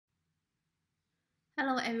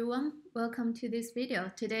Hello everyone, welcome to this video.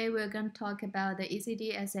 Today we're going to talk about the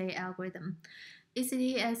ECDSA algorithm.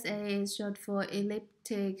 ECDSA is short for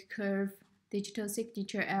Elliptic Curve Digital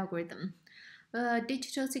Signature Algorithm. A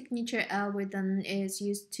digital signature algorithm is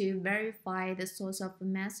used to verify the source of a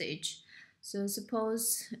message. So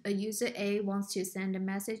suppose a user A wants to send a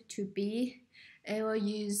message to B. A will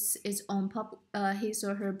use his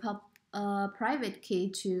or her private key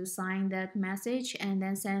to sign that message and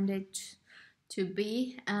then send it to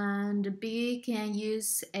B, and B can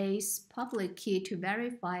use A's public key to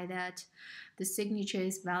verify that the signature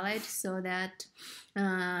is valid, so that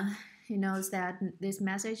he knows that this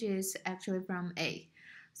message is actually from A.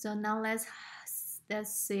 So now let's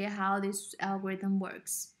see how this algorithm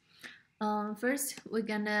works. First, we're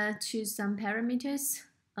gonna choose some parameters.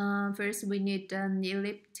 First, we need an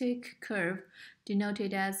elliptic curve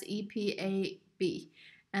denoted as EPAB.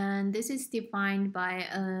 And this is defined by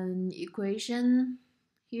an equation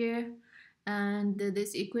here. And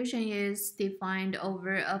this equation is defined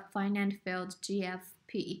over a finite field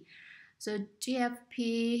GFP. So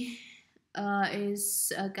GFP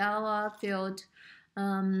is a Galois field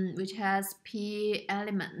which has P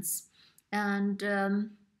elements. And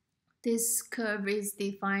this curve is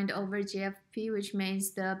defined over GFP, which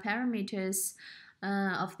means the parameters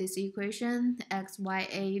of this equation, x, y,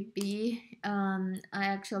 a, b, are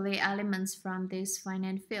actually elements from this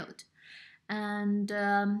finite field. And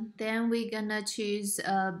then we're gonna choose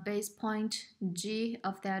a base point g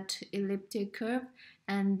of that elliptic curve,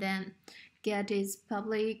 and then get its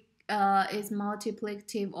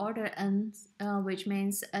multiplicative order n, which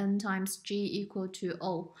means n times g equal to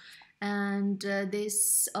O. And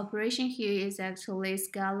this operation here is actually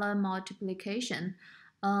scalar multiplication.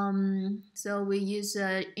 So we use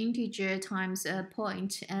an integer times a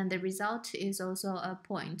point, and the result is also a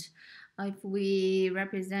point. If we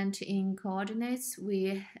represent in coordinates,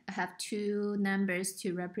 we have two numbers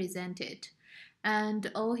to represent it.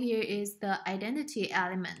 And O here is the identity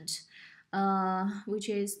element, which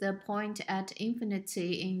is the point at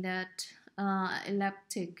infinity in that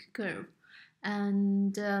elliptic curve.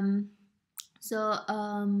 And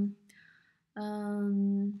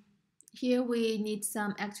here we need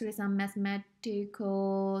some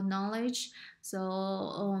mathematical knowledge.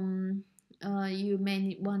 So you may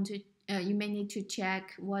need to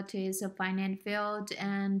check what is a finite field,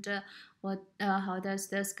 and how does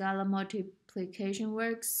the scalar multiplication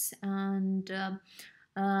works, and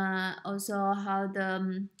also how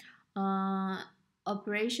the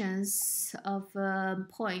operations of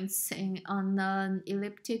points on an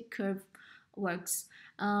elliptic curve works.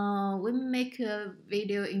 We may make a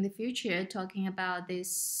video in the future talking about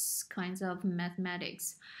these kinds of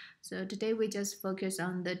mathematics. So today we just focus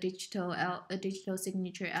on the digital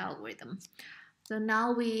signature algorithm. So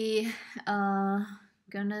now we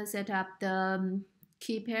gonna set up the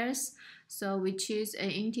key pairs. So we choose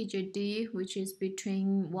an integer d, which is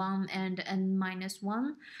between 1 and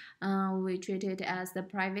n-1. We treat it as the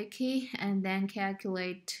private key, and then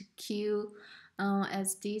calculate q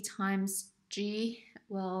as d times g.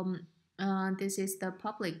 Well, this is the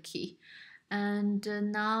public key. And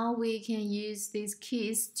now we can use these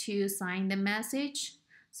keys to sign the message.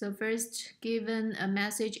 So first, given a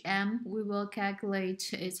message m, we will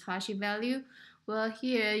calculate its hash value. Well,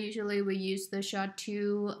 here usually we use the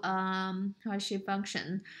SHA-2 hash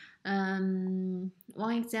function. One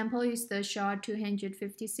example is the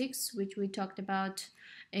SHA-256, which we talked about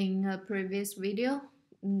in a previous video.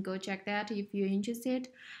 Go check that if you're interested.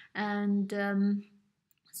 And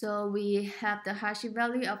so we have the hash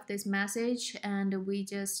value of this message, and we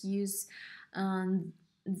just use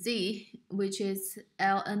z, which is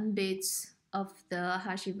ln bits of the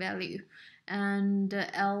hash value, and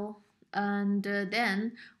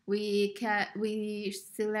then we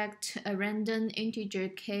select a random integer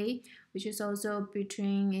k, which is also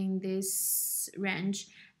between in this range,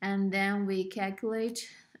 and then we calculate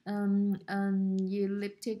an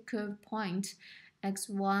elliptic curve point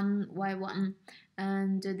x1, y1,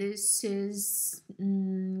 and this is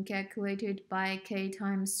calculated by k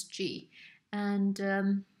times g, and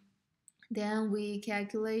then we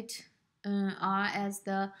calculate r as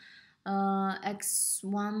the x1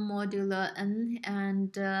 modulo n,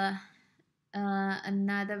 and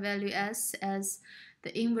another value s as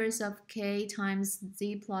the inverse of k times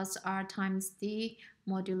z plus r times d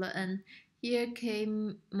modulo n. Here k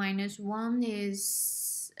minus 1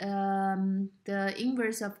 is the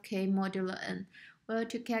inverse of k modulo n. Well,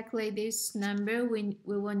 to calculate this number, we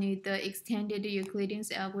will need the extended Euclidean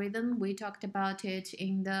algorithm. We talked about it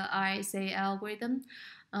in the RSA algorithm.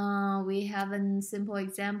 we have a simple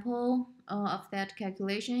example of that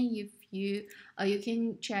calculation. If you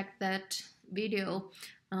can check that video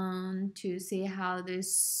to see how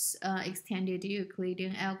this extended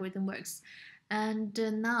Euclidean algorithm works. And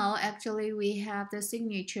now actually we have the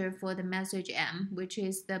signature for the message M, which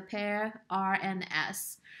is the pair R and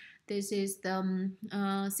S. This is the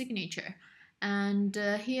signature. And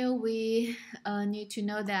here we need to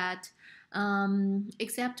know that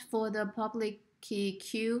except for the public key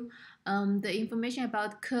Q, the information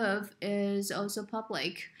about curve is also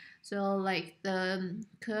public. So like the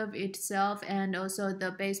curve itself and also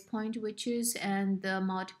the base point we choose and the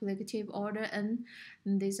multiplicative order n,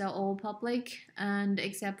 these are all public. And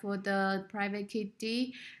except for the private key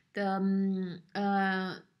D, the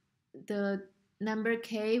number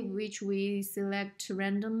k which we select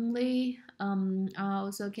randomly are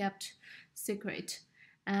also kept secret.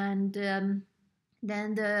 And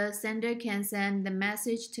then the sender can send the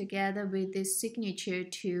message together with this signature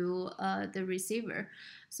to the receiver.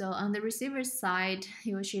 So on the receiver side,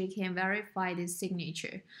 he or she can verify this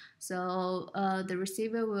signature. So the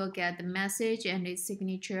receiver will get the message and its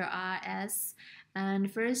signature RS. And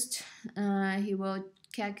first, he will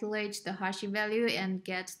calculate the hash value and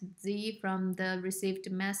get Z from the received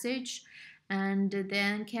message, and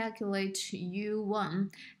then calculate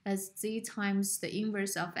U1 as Z times the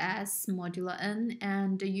inverse of S modulo N,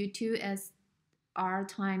 and U2 as R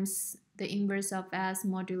times the inverse of S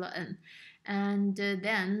modulo N. And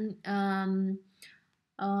then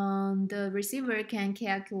the receiver can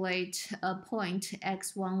calculate a point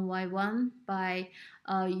x1, y1 by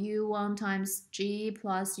u1 times g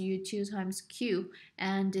plus u2 times q,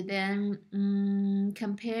 and then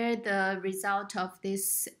compare the result of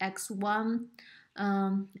this x1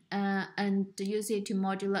 and use it to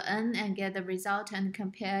modulo n and get the result and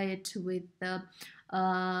compare it with the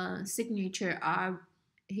signature R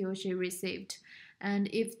he or she received. And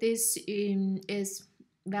if this is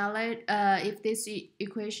valid, if this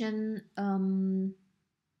equation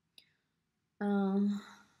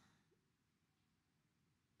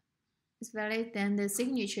is valid, then the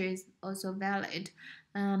signature is also valid.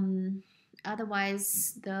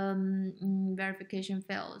 Otherwise, the verification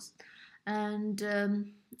fails. And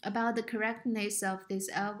about the correctness of this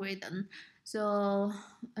algorithm, so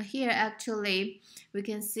here actually we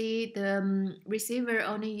can see the receiver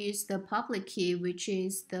only used the public key, which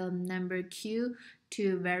is the number Q,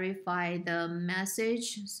 to verify the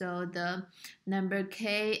message. So the number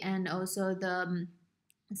K and also the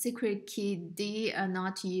secret key D are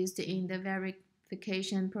not used in the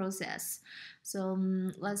verification process. So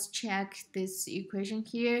let's check this equation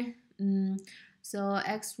here. So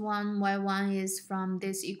x1, y1 is from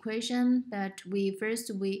this equation, but we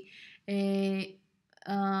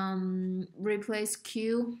replace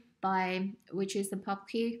Q by, which is the pub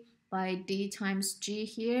key, by D times G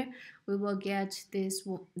here. We will get this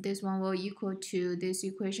one will equal to this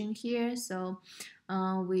equation here. So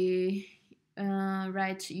we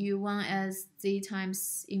write U1 as Z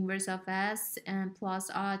times inverse of S and plus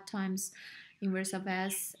R times inverse of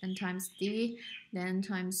S and times D, then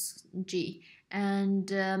times G. And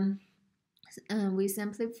we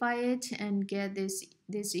simplify it and get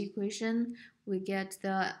this equation. We get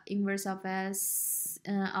the inverse of S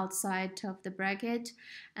outside of the bracket.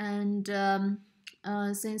 And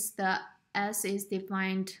since the S is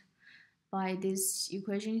defined by this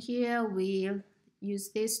equation here, we use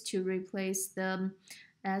this to replace the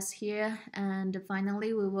S here, and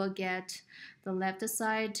finally we will get the left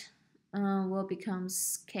side will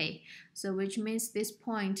becomes K, so which means this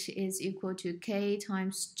point is equal to K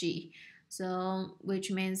times G, so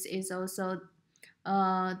which means it's also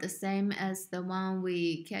the same as the one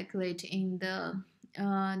we calculate in the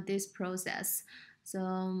this process,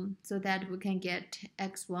 so that we can get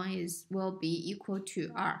x1 will be equal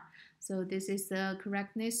to R. So this is the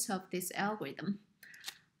correctness of this algorithm.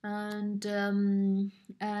 And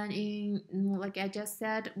in, like I just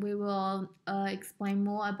said, we will explain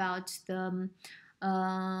more about the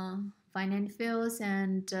finite fields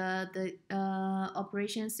and the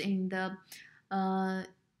operations in the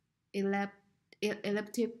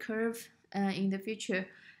elliptic curve in the future.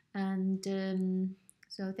 And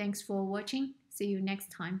so thanks for watching. See you next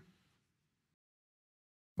time.